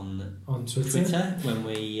and on Twitter when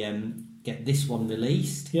we get this one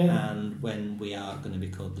released and when we are going to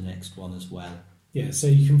record the next one as well. Yeah, so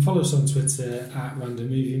you can follow us on Twitter at Random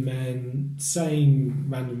Movie Men, same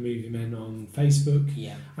Random Movie Men on Facebook,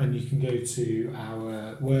 and you can go to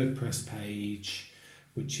our WordPress page,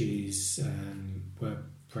 which is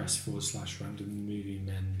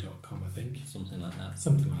WordPress/randommoviemen.com, I think. Something like that.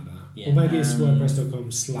 Yeah. Or maybe it's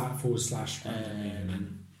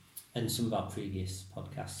WordPress.com/randommoviemen. And some of our previous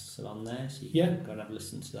podcasts are on there, so you can go and have a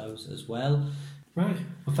listen to those as well. Right,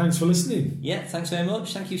 well thanks for listening. Yeah, thanks very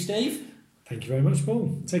much. Thank you, Steve. Thank you very much,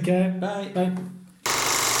 Paul. Take care. Bye. Bye.